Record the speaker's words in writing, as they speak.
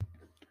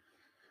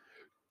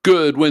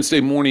Good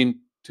Wednesday morning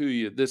to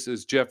you. This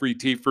is Jeffrey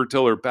T.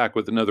 Fertiller back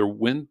with another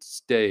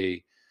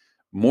Wednesday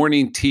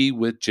morning tea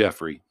with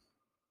Jeffrey.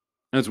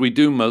 As we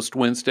do most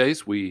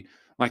Wednesdays, we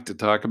like to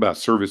talk about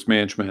service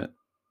management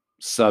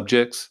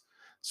subjects,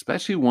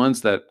 especially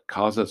ones that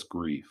cause us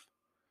grief.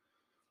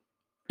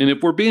 And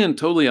if we're being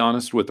totally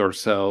honest with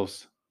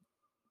ourselves,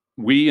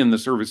 we in the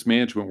service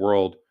management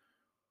world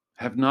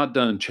have not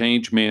done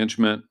change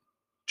management,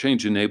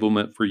 change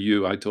enablement for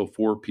you. I tell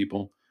 4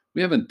 people,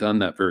 we haven't done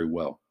that very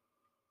well.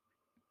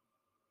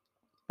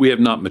 We have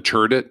not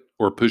matured it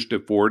or pushed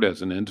it forward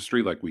as an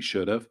industry like we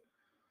should have.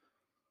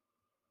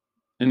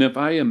 And if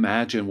I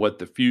imagine what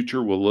the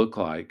future will look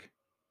like,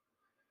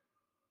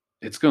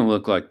 it's going to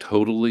look like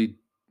totally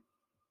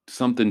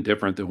something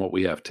different than what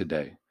we have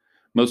today.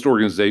 Most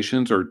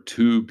organizations are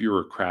too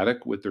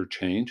bureaucratic with their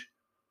change.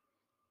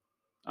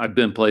 I've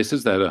been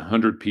places that had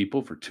 100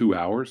 people for 2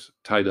 hours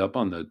tied up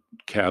on the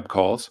cab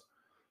calls.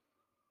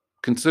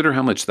 Consider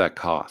how much that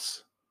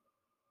costs.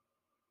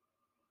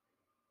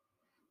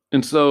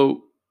 And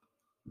so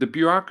the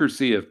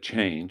bureaucracy of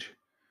change.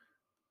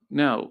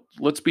 Now,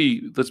 let's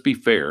be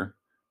fair.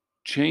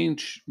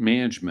 Change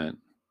management,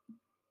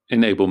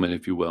 enablement,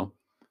 if you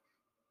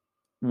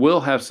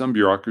will have some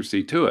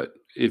bureaucracy to it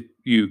if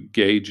you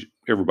gauge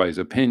everybody's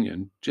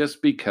opinion,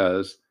 just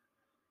because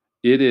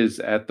it is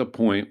at the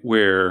point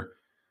where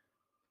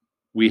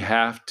we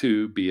have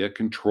to be a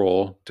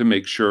control to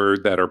make sure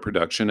that our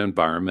production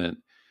environment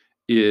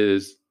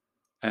is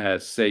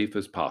as safe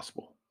as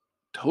possible.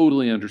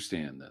 Totally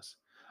understand this.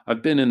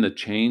 I've been in the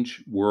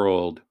change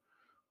world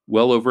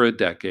well over a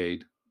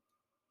decade,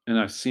 and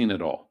I've seen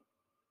it all.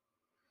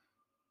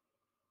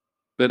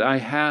 But I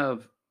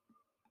have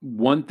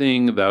one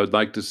thing that I would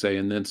like to say,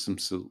 and then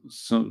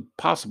some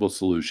possible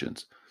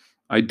solutions.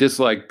 I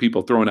dislike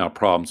people throwing out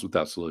problems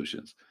without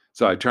solutions,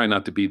 so I try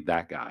not to be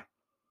that guy.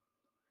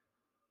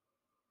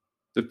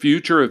 The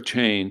future of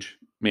change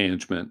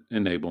management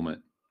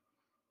enablement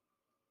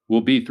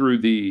will be through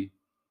the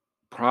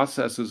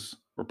processes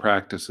or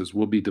practices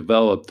will be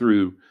developed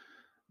through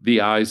the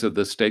eyes of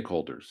the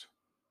stakeholders.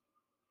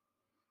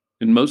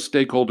 And most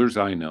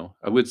stakeholders I know,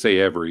 I would say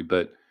every,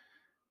 but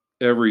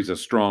every is a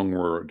strong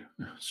word.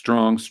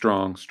 Strong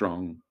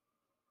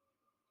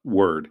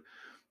word.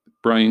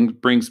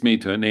 Brings me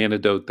to an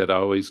anecdote that I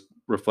always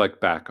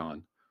reflect back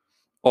on.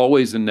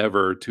 Always and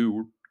never are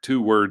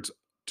two words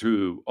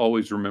to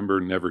always remember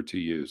never to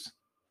use.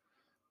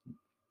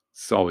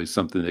 It's always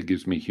something that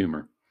gives me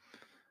humor.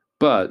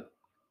 But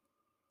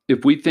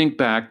if we think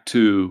back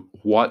to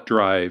what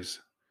drives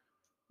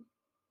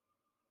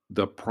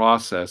the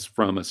process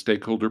from a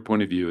stakeholder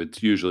point of view,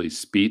 it's usually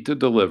speed to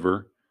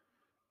deliver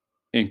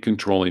and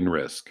controlling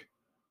risk.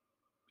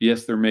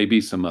 Yes, there may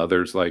be some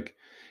others like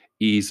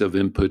ease of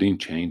inputting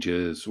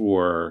changes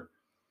or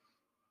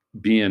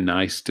being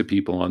nice to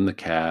people on the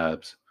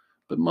cabs,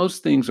 but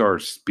most things are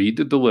speed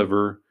to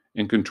deliver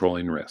and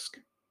controlling risk.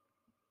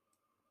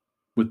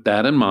 With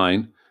that in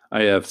mind,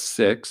 I have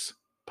 6,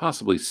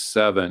 possibly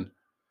 7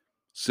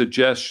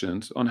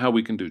 suggestions on how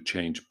we can do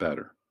change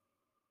better.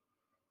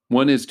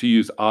 One is to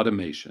use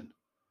automation.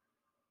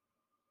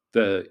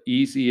 The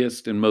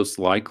easiest and most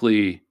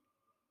likely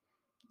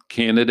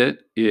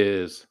candidate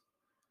is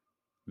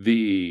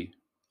the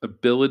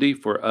ability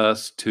for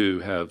us to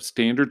have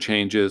standard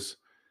changes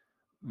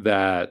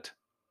that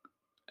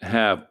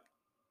have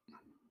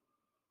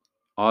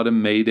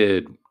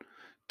automated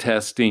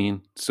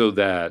testing so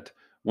that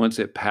once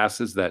it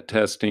passes that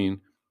testing,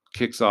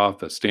 kicks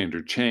off a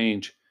standard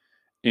change,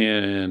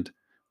 and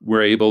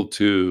we're able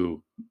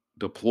to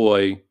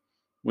deploy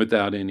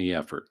without any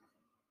effort,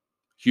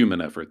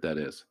 human effort, that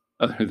is,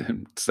 other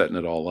than setting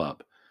it all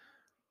up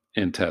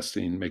and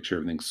testing, make sure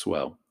everything's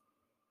swell.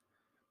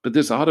 But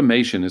this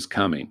automation is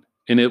coming,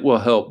 and it will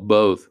help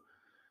both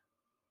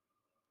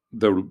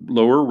the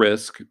lower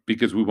risk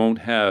because we won't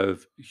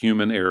have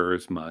human error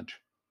as much.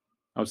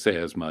 I'll say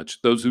as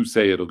much. Those who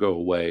say it'll go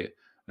away,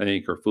 I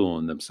think, are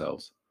fooling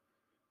themselves.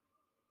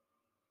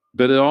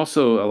 But it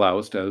also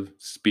allows us to have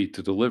speed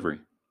to delivery.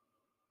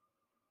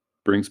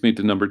 Brings me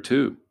to number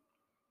 2.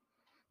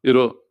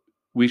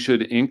 We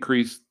should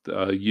increase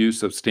the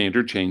use of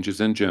standard changes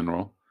in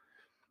general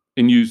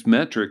and use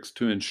metrics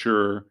to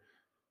ensure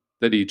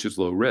that each is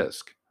low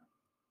risk.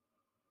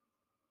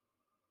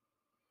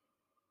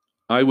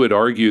 I would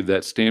argue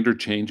that standard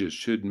changes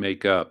should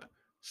make up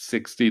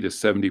 60 to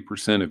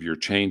 70% of your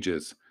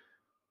changes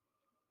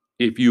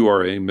if you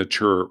are a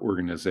mature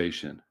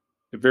organization.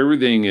 If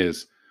everything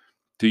is,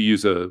 to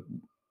use a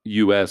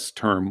US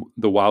term,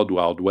 the wild,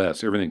 wild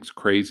west, everything's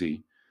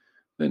crazy,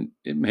 then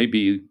it may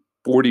be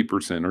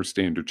 40% are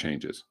standard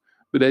changes.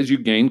 But as you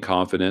gain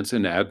confidence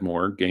and add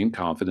more, gain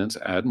confidence,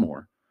 add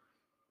more.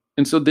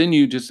 And so then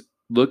you just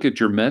look at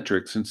your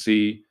metrics and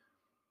see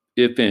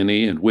if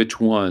any and which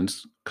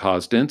ones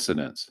caused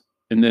incidents,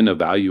 and then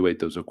evaluate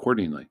those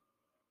accordingly.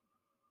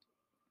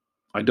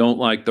 I don't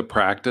like the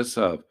practice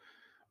of,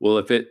 well,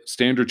 if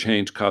standard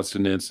change caused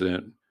an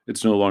incident,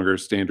 it's no longer a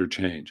standard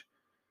change.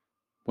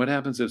 What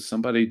happens if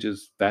somebody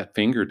just fat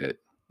fingered it,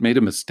 made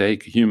a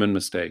mistake, a human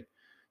mistake?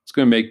 It's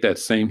going to make that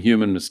same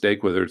human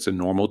mistake, whether it's a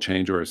normal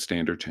change or a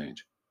standard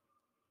change.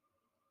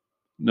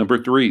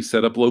 Number 3,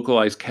 set up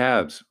localized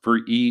cabs for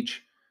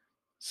each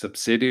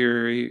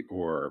subsidiary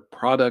or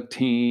product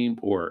team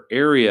or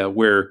area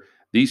where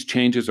these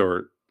changes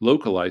are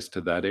localized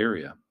to that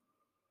area.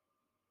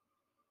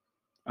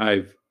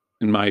 I've,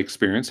 in my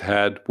experience,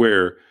 had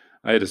where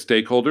I had a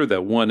stakeholder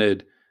that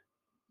wanted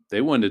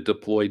to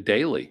deploy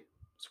daily.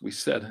 So we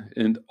said,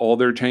 and all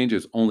their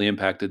changes only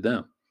impacted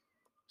them.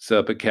 Set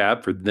up a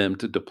cab for them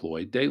to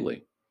deploy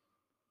daily.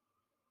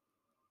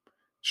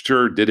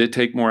 Sure, did it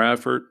take more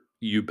effort?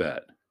 You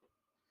bet.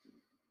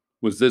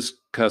 Was this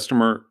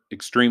customer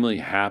extremely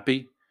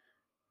happy?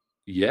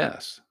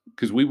 Yes,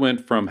 because we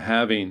went from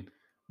having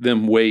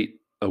them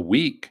wait a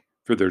week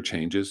for their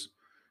changes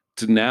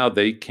to now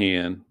they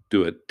can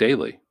do it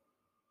daily.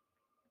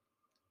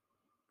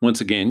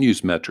 Once again,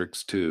 use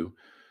metrics to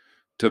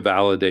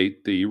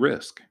validate the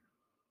risk.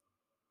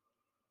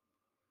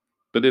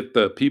 But if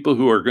the people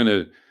who are going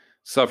to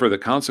suffer the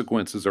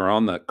consequences are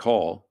on that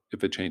call,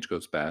 if a change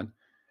goes bad,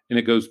 and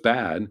it goes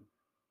bad,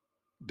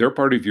 they're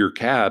part of your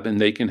cab and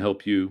they can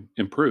help you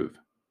improve.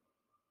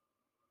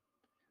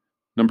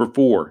 Number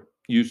 4,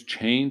 use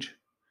change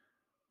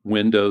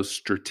windows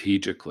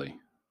strategically.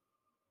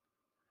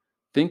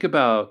 Think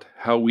about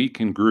how we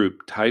can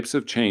group types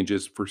of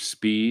changes for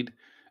speed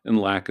and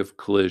lack of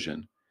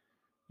collision.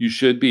 You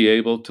should be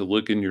able to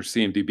look in your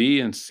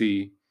CMDB and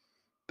see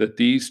that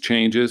these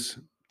changes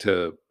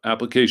to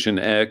application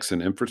X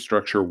and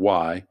infrastructure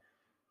Y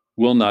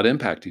will not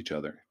impact each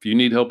other. If you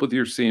need help with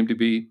your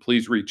CMDB,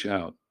 please reach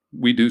out.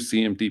 We do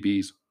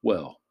CMDBs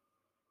well.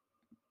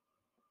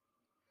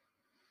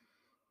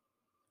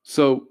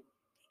 So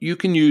you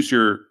can use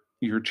your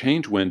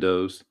change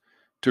windows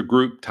to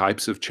group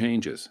types of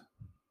changes,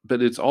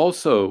 but it's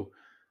also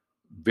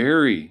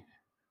very,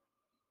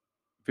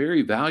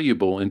 very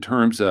valuable in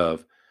terms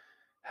of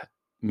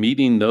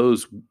meeting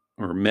those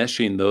or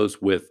meshing those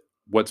with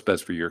what's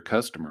best for your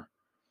customer,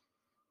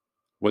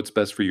 what's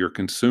best for your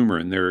consumer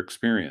and their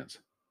experience.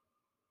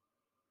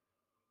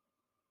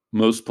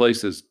 Most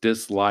places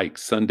dislike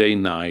Sunday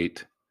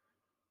night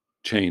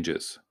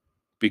changes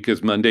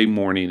because Monday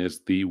morning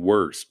is the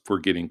worst for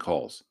getting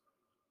calls.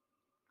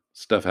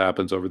 Stuff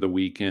happens over the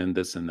weekend,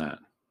 this and that.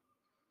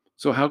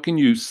 So how can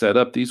you set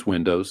up these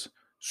windows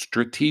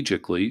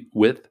strategically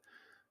with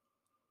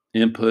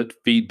input,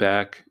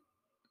 feedback,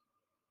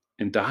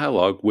 and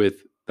dialogue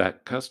with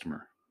that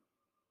customer?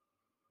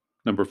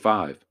 Number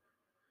 5,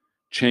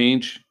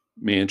 change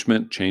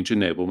management, change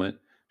enablement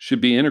should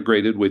be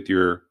integrated with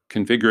your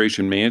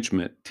configuration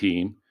management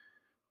team.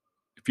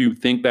 If you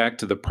think back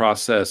to the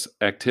process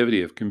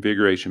activity of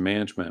configuration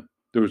management,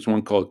 there was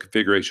one called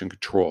configuration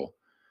control.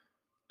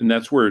 And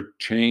that's where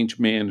change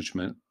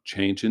management,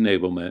 change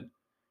enablement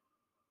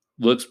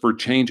looks for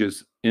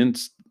changes in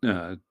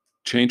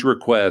change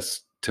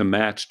requests to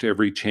match to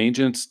every change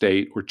in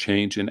state or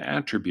change in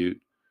attribute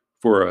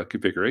for a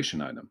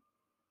configuration item.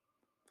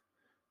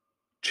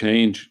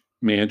 Change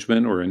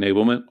management or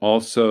enablement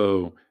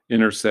also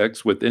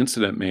intersects with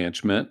incident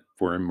management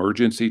for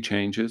emergency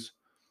changes,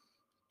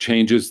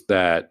 changes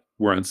that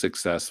were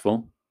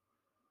unsuccessful.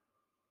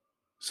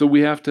 So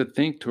we have to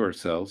think to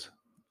ourselves,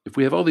 if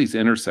we have all these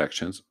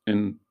intersections,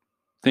 and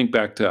think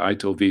back to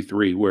ITIL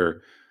v3,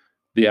 where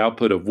the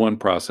output of one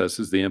process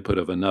is the input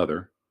of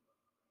another.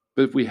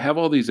 But if we have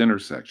all these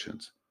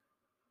intersections,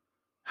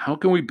 how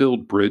can we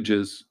build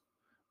bridges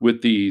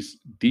with these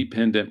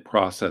dependent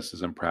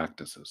processes and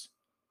practices?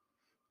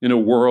 In a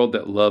world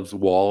that loves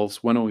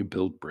walls, why don't we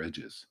build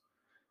bridges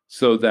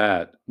so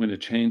that when a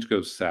change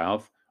goes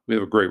south, we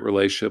have a great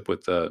relationship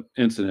with the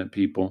incident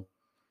people.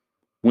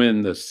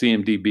 When the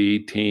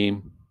CMDB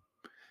team,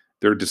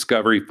 their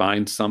discovery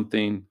finds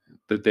something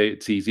that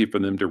it's easy for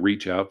them to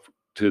reach out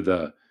to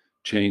the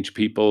change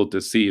people to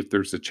see if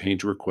there's a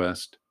change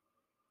request.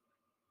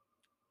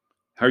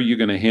 How are you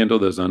going to handle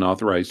those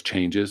unauthorized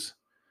changes?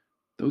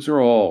 Those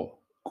are all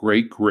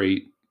great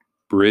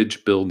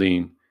bridge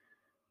building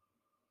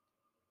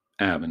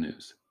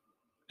avenues.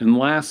 And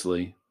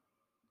lastly,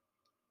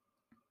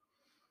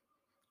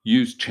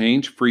 use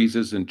change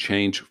freezes and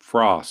change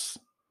frosts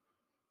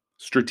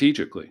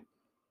strategically.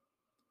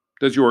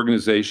 Does your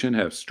organization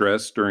have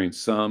stress during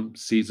some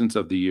seasons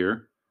of the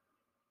year?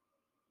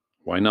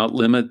 Why not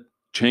limit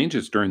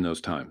changes during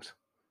those times?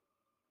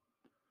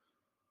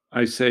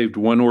 I saved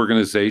one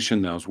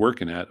organization that I was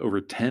working at over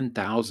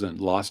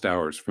 10,000 lost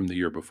hours from the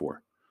year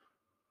before.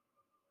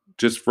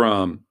 Just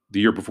from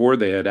the year before,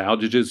 they had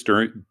outages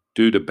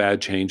due to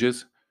bad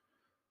changes.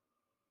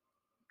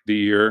 The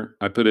year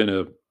I put in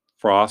a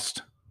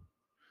frost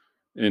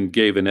and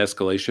gave an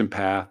escalation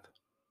path,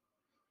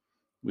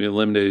 we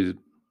eliminated,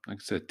 like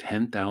I said,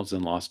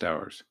 10,000 lost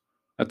hours.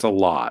 That's a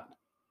lot.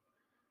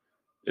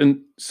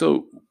 And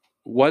so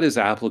what is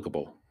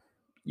applicable?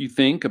 You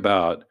think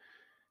about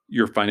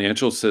your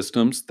financial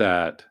systems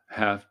that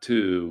have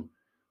to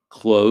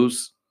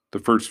close the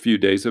first few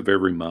days of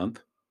every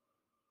month.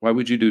 Why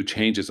would you do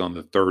changes on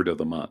the 3rd of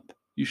the month?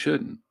 You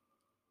shouldn't.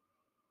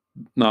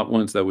 Not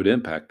ones that would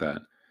impact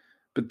that.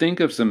 But think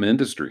of some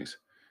industries.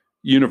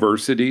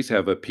 Universities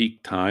have a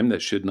peak time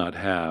that should not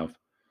have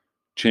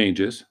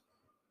changes.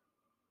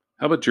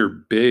 How about your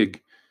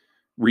big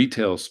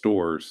retail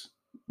stores,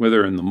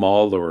 whether in the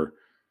mall or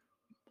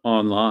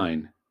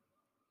online?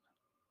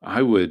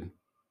 I would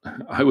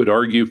I would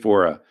argue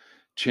for a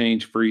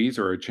change freeze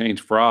or a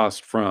change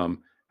frost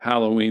from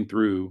Halloween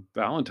through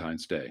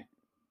Valentine's Day,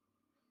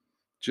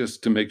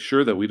 just to make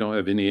sure that we don't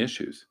have any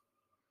issues.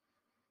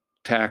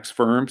 Tax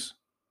firms,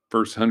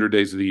 first 100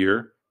 days of the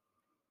year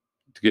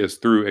to get us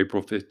through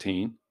April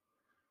 15.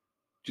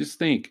 Just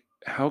think,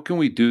 how can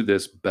we do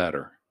this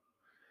better?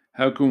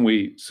 How can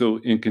we, so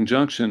in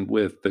conjunction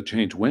with the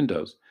change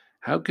windows,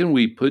 how can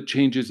we put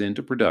changes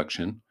into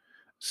production,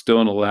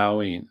 still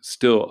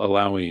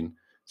allowing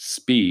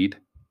speed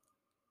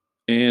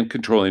and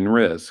controlling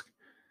risk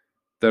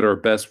that are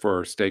best for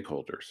our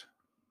stakeholders?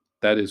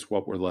 That is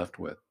what we're left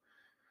with.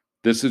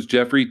 This is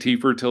Jeffrey T.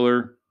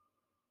 Fertiller.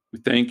 We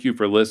thank you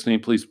for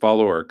listening. Please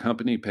follow our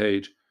company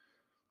page.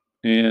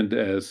 And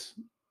as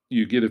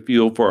you get a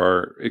feel for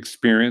our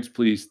experience,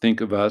 please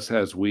think of us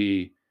as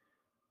we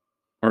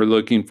are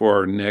looking for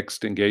our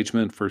next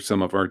engagement for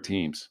some of our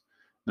teams.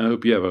 I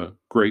hope you have a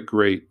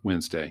great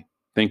Wednesday.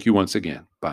 Thank you once again. Bye.